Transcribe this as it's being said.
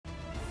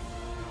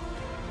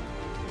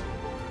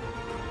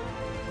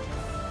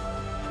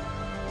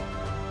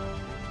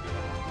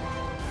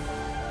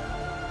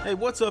Hey,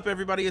 what's up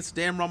everybody? It's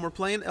Damron. We're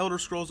playing Elder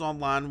Scrolls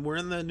Online. We're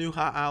in the new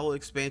High Isle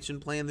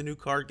expansion, playing the new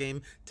card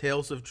game,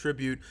 Tales of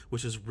Tribute,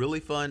 which is really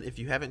fun. If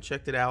you haven't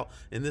checked it out,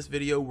 in this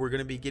video, we're going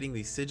to be getting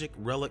the Psijic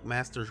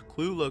Relicmaster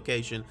Clue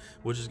location,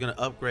 which is going to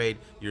upgrade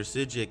your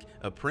Psijic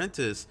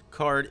Apprentice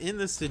card in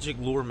the Psijic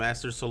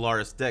Loremaster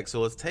Celarus Deck.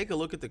 So let's take a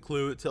look at the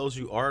clue. It tells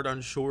you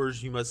Aradon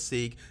shores you must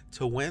seek,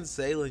 to when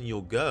sailing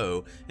you'll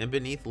go, and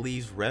beneath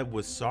leaves red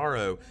with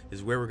sorrow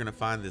is where we're going to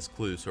find this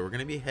clue. So we're going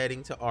to be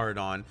heading to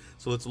Aradon.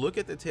 So let's look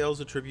at the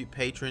Tales of Tribute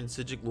patron,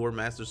 Psijic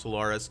Loremaster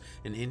Celarus,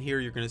 and in here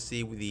you're going to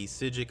see the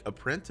Psijic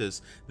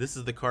Apprentice. This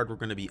is the card we're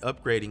going to be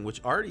upgrading,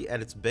 which already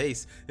at its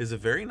base is a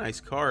very nice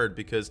card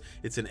because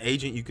it's an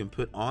agent you can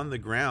put on the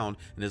ground,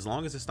 and as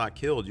long as it's not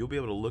killed, you'll be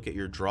able to look at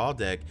your draw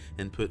deck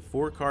and put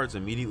 4 cards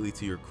immediately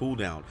to your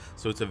cooldown.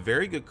 So it's a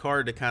very good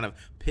card to kind of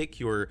pick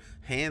your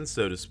hand,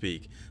 so to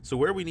speak. So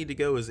where we need to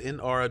go is in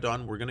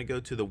Aradon. We're going to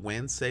go to the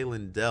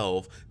Wansalin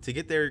Delve. To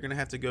get there, you're going to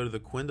have to go to the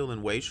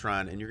Quindolin Way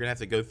Shrine, and you're going to have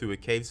to go through a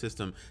cave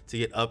system to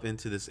get up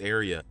into this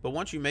area. But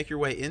once you make your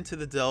way into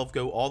the delve,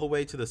 go all the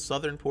way to the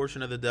southern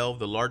portion of the delve,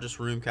 the largest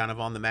room kind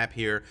of on the map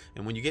here,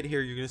 and when you get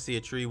here, you're going to see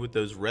a tree with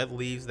those red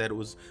leaves that it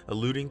was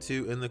alluding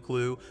to in the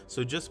clue.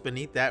 So just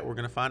beneath that, we're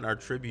going to find our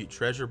tribute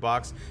treasure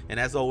box, and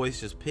as always,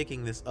 just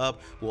picking this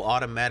up will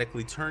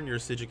automatically turn your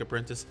Psijic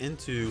Apprentice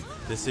into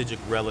the Psijic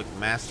Relic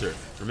Master.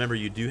 Remember,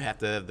 you do have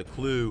to have the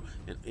clue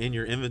in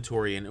your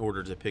inventory in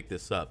order to pick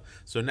this up.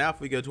 So now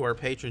if we go to our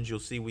patrons, you'll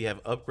see we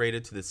have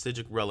upgraded to the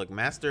Psijic Relic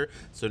Master.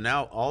 So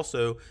now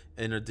also,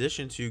 in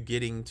addition to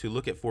getting to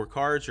look at 4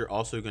 cards, you're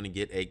also going to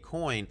get a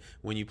coin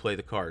when you play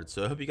the card.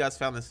 So I hope you guys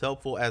found this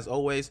helpful as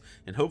always,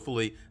 and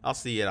hopefully I'll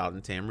see you out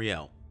in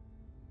Tamriel.